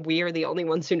listen to them. We are the only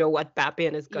ones who know what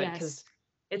Batman is good, because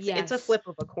it's a flip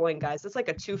of a coin, guys. It's like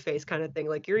a two-face kind of thing.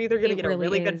 Like, you're either going to get a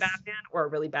really good Batman or a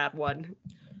really bad one.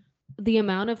 The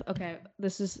amount of,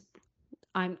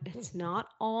 it's not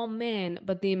all men,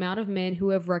 but the amount of men who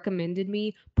have recommended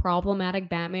me problematic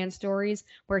Batman stories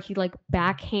where he like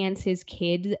backhands his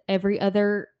kid every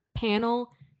other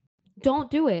panel. Don't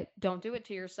do it. Don't do it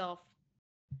to yourself.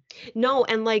 No,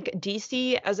 and like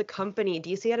DC as a company,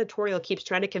 DC editorial keeps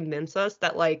trying to convince us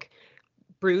that like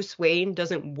Bruce Wayne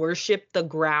doesn't worship the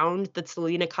ground that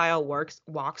Selena Kyle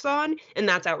walks on, and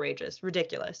that's outrageous,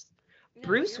 ridiculous. No,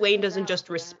 Bruce Wayne doesn't just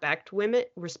respects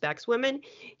women.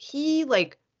 He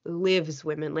like lives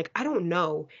women. Like, I don't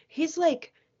know. He's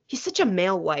such a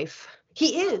male wife.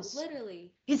 He is.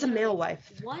 Literally. He's a male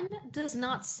wife. One does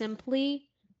not simply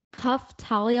cuff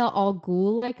Talia al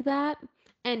Ghul like that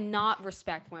and not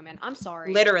respect women. I'm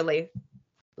sorry. Literally.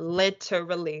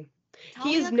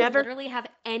 Talia could literally have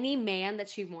any man that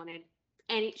she wanted,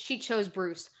 and she chose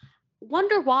Bruce.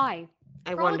 Wonder why?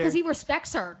 Probably because he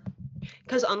respects her.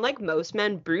 Because unlike most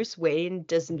men, Bruce Wayne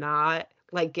does not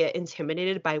like get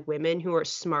intimidated by women who are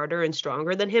smarter and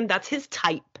stronger than him. That's his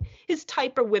type. His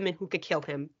type are women who could kill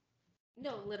him.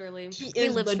 No, literally. He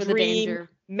lives for the danger.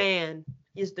 Man.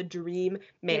 He's the dream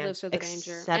He man, lives for the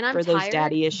danger. And except I'm for those tired.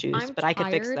 daddy issues, I'm but I could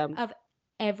fix tired them. of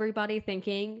everybody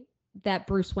thinking that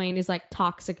Bruce Wayne is like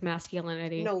toxic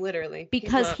masculinity. No, literally, he's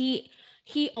Because not.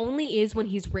 he only is when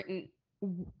he's written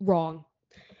wrong.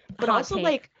 But Hot also, take.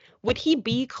 like, would he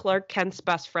be Clark Kent's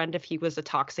best friend if he was a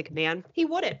toxic man? He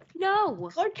wouldn't. No.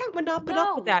 Clark Kent would not put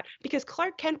up with No. that because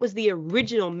Clark Kent was the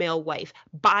original male wife,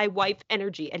 by wife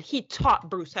energy, and he taught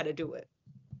Bruce how to do it.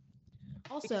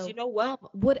 Because Also, you know what?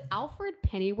 would Alfred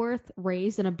Pennyworth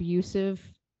raise an abusive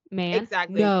man?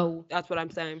 Exactly. No. That's what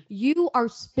I'm saying. You are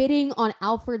spitting on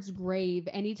Alfred's grave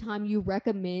anytime you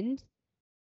recommend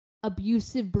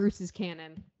abusive Bruce's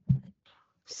canon.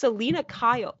 Selena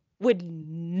Kyle would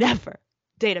never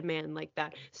date a man like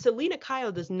that. Selena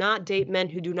Kyle does not date men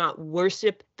who do not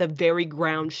worship the very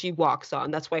ground she walks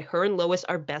on. That's why her and Lois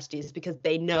are besties, because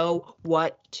they know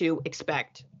what to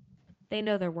expect. They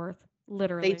know their worth,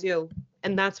 literally. They do.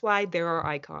 And that's why there are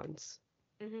icons.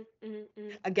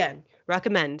 Again,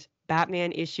 recommend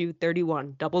Batman issue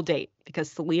 31, Double Date,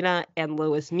 because Selena and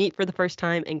Lois meet for the first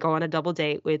time and go on a double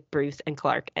date with Bruce and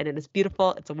Clark. And it is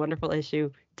beautiful. It's a wonderful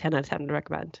issue. 10 out of 10 to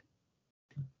recommend.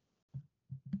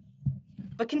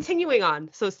 But continuing on,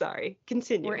 so sorry.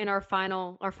 Continue. We're in our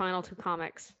final two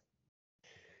comics.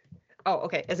 Oh,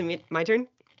 okay. Is it my turn?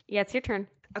 Yeah, it's your turn.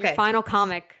 Okay. Your final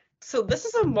comic. So this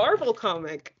is a Marvel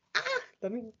comic.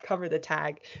 Let me cover the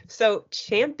tag. So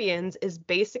Champions is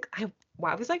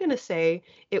why was I going to say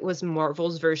it was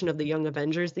Marvel's version of the Young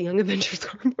Avengers? The Young Avengers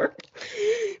are more.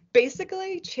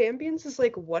 Basically, Champions is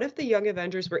like, what if the Young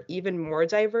Avengers were even more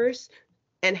diverse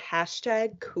and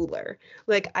 #cooler?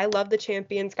 Like, I love the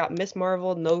Champions, got Miss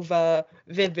Marvel, Nova,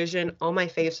 Vision, all my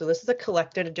faves. So this is a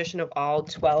collected edition of all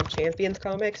 12 Champions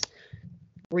comics.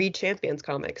 Read Champions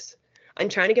comics. I'm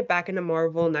trying to get back into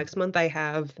Marvel. Next month I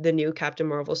have the new Captain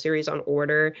Marvel series on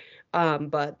order.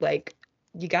 But like,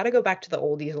 you got to go back to the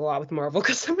oldies a lot with Marvel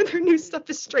because some of their new stuff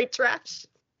is straight trash.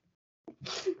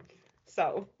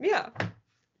 So, yeah.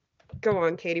 Go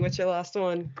on, Katie. What's your last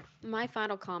one? My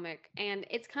final comic, and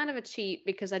it's kind of a cheat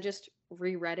because I just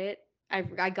reread it.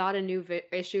 I got a new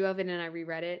issue of it and I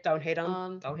reread it. Don't hate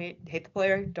on. Don't hate the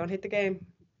player. Don't hate the game.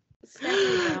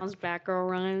 Stephanie Brown's Batgirl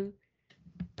run.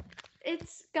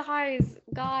 It's guys.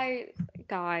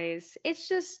 It's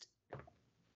just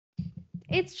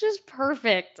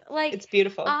perfect. Like, it's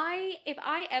beautiful. If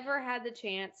I ever had the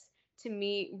chance to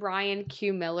meet Brian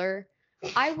Q. Miller,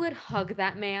 I would hug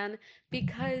that man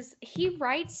because he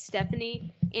writes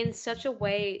Stephanie in such a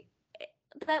way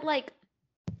that, like,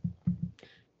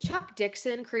 Chuck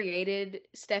Dixon created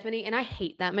Stephanie, and I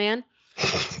hate that man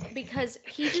because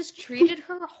he just treated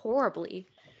her horribly.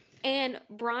 And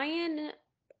Brian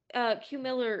Q.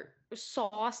 Miller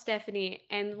saw Stephanie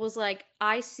and was like,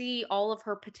 I see all of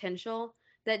her potential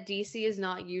that DC is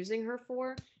not using her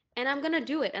for, and I'm going to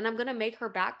do it, and I'm going to make her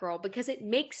Batgirl because it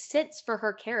makes sense for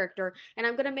her character, and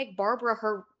I'm going to make Barbara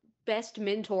her best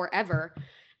mentor ever.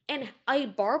 And a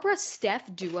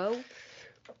Barbara-Steph duo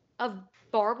of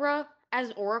Barbara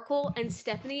as Oracle and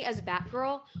Stephanie as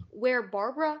Batgirl, where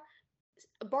Barbara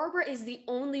is the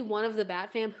only one of the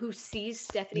Bat fam who sees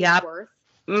Stephanie's worth.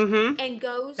 And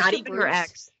goes not to even Bruce her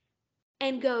ex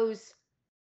and goes,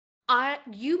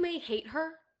 you may hate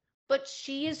her, but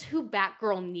she is who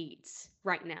Batgirl needs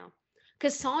right now.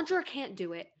 Cassandra can't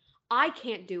do it. I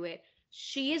can't do it.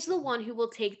 She is the one who will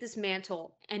take this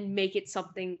mantle and make it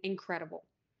something incredible.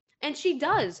 And she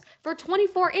does for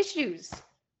 24 issues.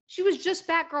 She was just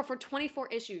Batgirl for 24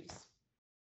 issues.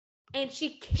 And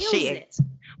she kills it.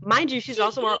 Mind you, she's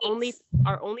also our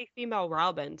only female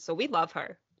Robin, so we love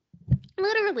her.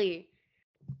 Literally.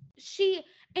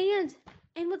 And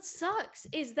what sucks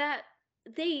is that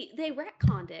they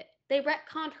retconned it. They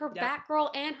retconned her Batgirl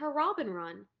and her Robin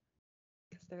run.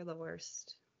 Because they're the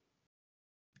worst.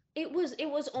 It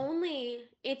was only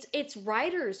it's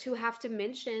writers who have to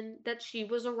mention that she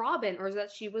was a Robin or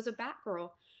that she was a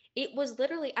Batgirl. It was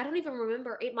literally, I don't even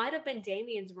remember. It might have been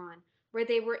Damien's run where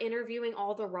they were interviewing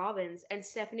all the Robins and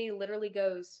Stephanie literally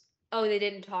goes, "Oh, they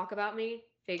didn't talk about me."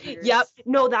 Figures. Yep.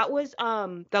 No, that was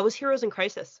Heroes in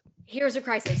Crisis. Heroes in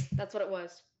Crisis. That's what it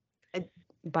was.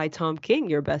 By Tom King,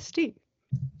 your bestie.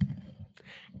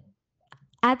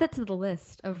 Add that to the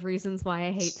list of reasons why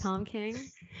I hate Tom King.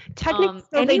 Technically,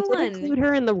 they did include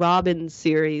her in the Robin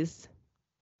series.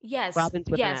 Yes. Robin's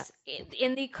with yes.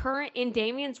 In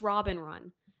Damien's Robin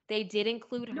run, they did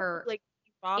include her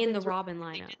in the Robin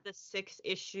lineup. The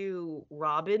 6-issue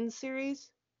Robin series.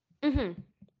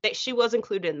 That she was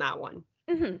included in that one.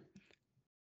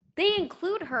 They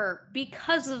include her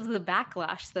because of the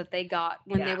backlash that they got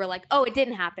when they were like, "Oh, it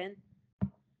didn't happen,"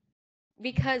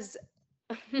 because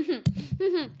You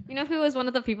know who was one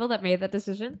of the people that made that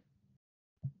decision?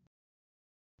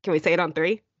 Can we say it on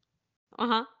 3?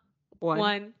 Uh-huh. One,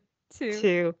 1, 2,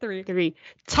 2, 3. 3.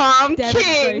 Tom Devin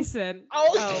King. Grayson.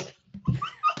 Oh.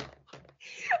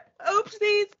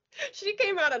 Oopsies. She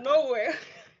came out of nowhere.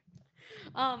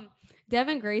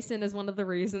 Devin Grayson is one of the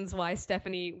reasons why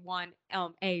Stephanie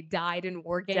died in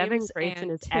War Games. Devin Grayson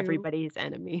and is 2, everybody's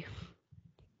enemy.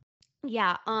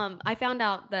 Yeah, I found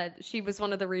out that she was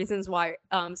one of the reasons why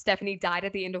Stephanie died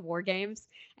at the end of War Games.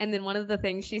 And then one of the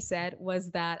things she said was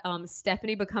that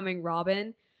Stephanie becoming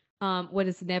Robin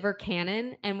was never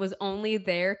canon and was only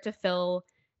there to fill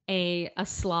a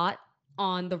slot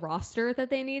on the roster that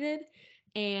they needed,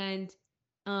 and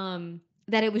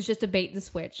that it was just a bait and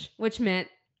switch, which meant,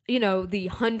 the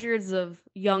hundreds of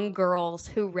young girls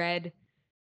who read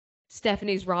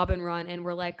Stephanie's Robin run and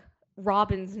were like,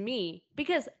 Robin's me.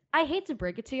 Because I hate to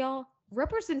break it to y'all,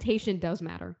 representation does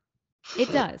matter.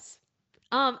 It does.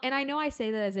 And I know I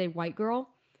say that as a white girl,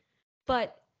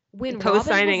 but when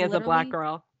co-signing as a black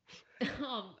girl,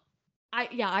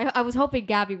 I was hoping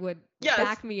Gabby would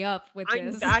back me up with I'm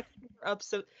this. backing her up.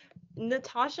 So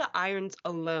Natasha Irons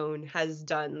alone has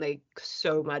done like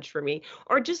so much for me.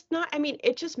 Or just not, I mean,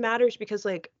 it just matters because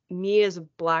like me as a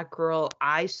black girl,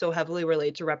 I so heavily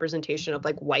relate to representation of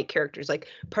like white characters. Like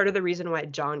part of the reason why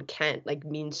John Kent like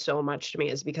means so much to me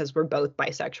is because we're both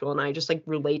bisexual and I just like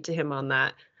relate to him on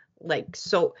that, like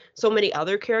so many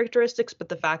other characteristics, but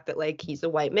the fact that like he's a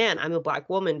white man, I'm a black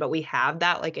woman, but we have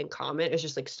that like in common is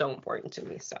just like so important to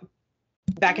me. So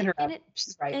backing her up.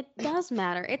 She's right. It does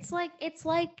matter. It's like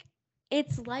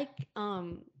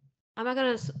I'm not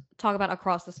gonna talk about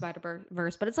Across the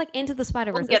Spider-Verse, but it's like Into the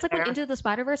Spider-Verse. It's like when Into the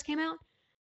Spider-Verse came out,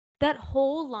 that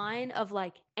whole line of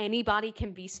like anybody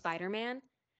can be Spider-Man,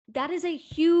 that is a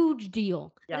huge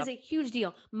deal. Yep. That is a huge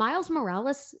deal. Miles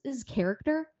Morales'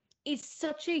 character is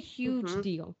such a huge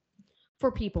deal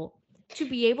for people to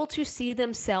be able to see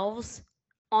themselves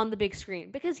on the big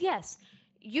screen. Because yes,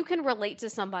 you can relate to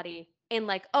somebody and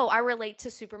like, oh, I relate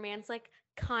to Superman's like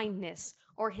kindness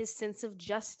or his sense of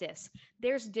justice.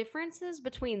 There's differences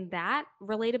between that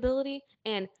relatability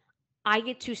and I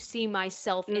get to see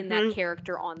myself in that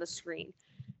character on the screen.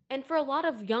 And for a lot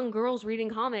of young girls reading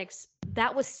comics,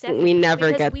 that was Stephanie. We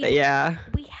never get that, yeah.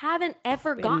 We haven't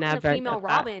ever gotten a female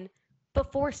Robin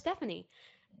before Stephanie.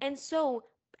 And so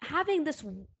having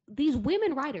these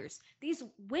women writers, these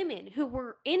women who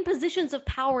were in positions of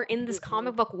power in this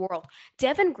comic book world.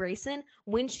 Devin Grayson,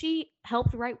 when she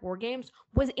helped write War Games,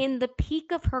 was in the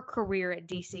peak of her career at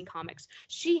DC Comics.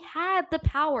 She had the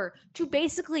power to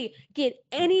basically get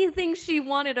anything she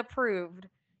wanted approved,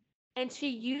 and she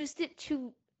used it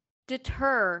to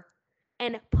deter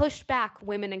and push back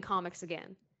women in comics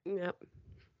again. Yep.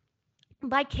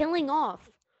 By killing off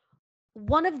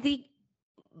one of the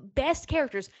best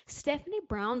characters. Stephanie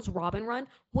Brown's Robin run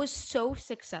was so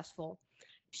successful.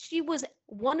 She was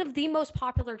one of the most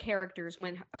popular characters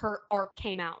when her arc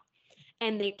came out.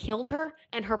 And they killed her,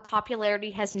 and her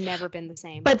popularity has never been the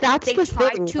same. But that's they the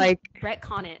tried thing, to like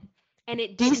retcon it, and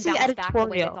it didn't bounce back the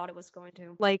way they thought it was going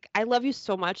to. Like, I love you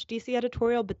so much, DC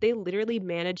editorial, but they literally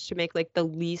managed to make like the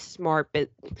least smart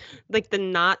like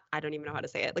I don't even know how to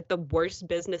say it, like the worst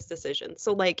business decision.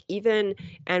 So like even,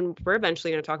 and we're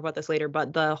eventually going to talk about this later,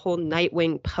 but the whole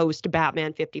Nightwing post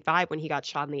Batman 55 when he got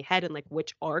shot in the head and like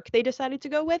which arc they decided to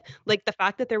go with, like the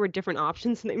fact that there were different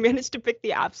options and they managed to pick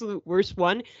the absolute worst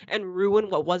one and ruin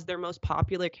what was their most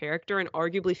popular character. And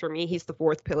arguably for me, he's the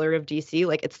fourth pillar of DC.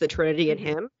 Like it's the Trinity in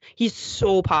him. He's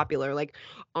so popular. Like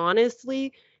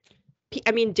honestly,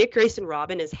 I mean, Dick Grayson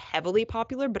Robin is heavily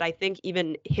popular, but I think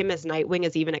even him as Nightwing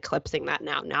is even eclipsing that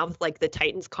now. Now with like the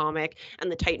Titans comic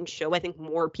and the Titans show, I think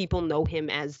more people know him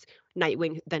as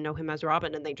Nightwing than know him as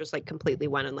Robin, and they just like completely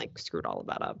went and like screwed all of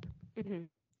that up. Mm-hmm.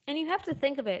 And you have to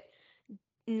think of it,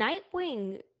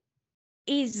 Nightwing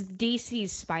is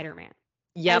DC's Spider-Man.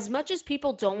 Yeah. As much as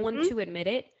people don't want to admit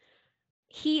it,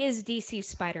 he is DC's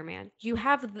Spider-Man. You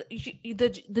have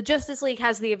the Justice League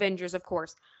has the Avengers, of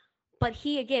course. But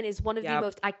he, again, is one of the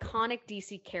most iconic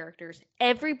DC characters.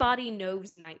 Everybody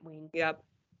knows Nightwing. Yep.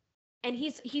 And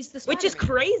he's the Spider-Man. Which is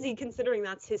crazy considering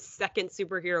that's his second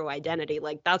superhero identity.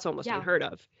 Like, that's almost unheard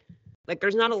of. Like,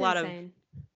 there's not a lot insane.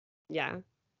 Yeah.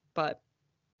 But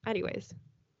anyways,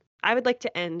 I would like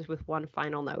to end with one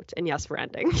final note. And yes, we're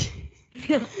ending.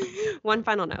 One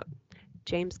final note.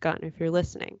 James Gunn, if you're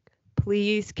listening,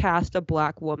 please cast a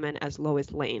black woman as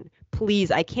Lois Lane. Please,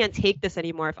 I can't take this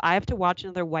anymore. If I have to watch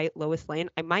another white Lois Lane,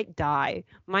 I might die.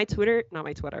 My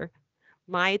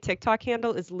TikTok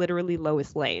handle is literally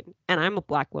Lois Lane, and I'm a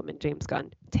black woman, James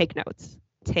Gunn. Take notes.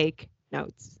 Take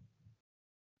notes.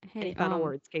 Hey, any final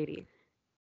words, Katie?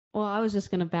 Well, I was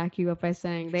just gonna back you up by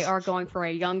saying they are going for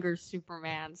a younger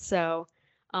Superman. So,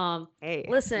 Hey,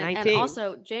 listen, and 19.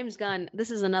 also James Gunn.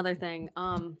 This is another thing.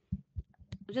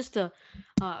 Just a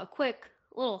quick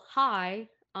little hi.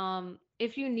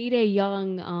 If you need a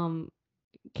young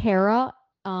Kara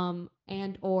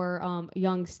and or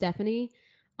young Stephanie,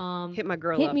 Hit my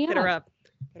girl hit up. me Hit her up. up.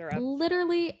 Hit her up.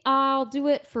 Literally, I'll do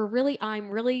it for really. I'm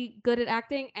really good at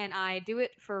acting, and I do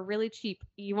it for really cheap.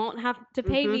 You won't have to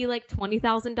pay Mm-hmm. me like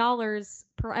 $20,000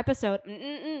 per episode.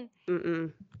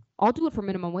 Mm-mm. I'll do it for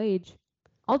minimum wage.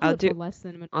 I'll do I'll it for do less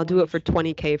than minimum I'll do it for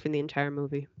wage. 20K for the entire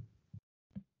movie.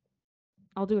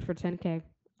 I'll do it for 10K.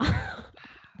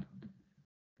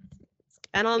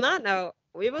 And on that note,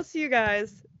 we will see you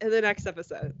guys in the next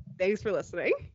episode. Thanks for listening.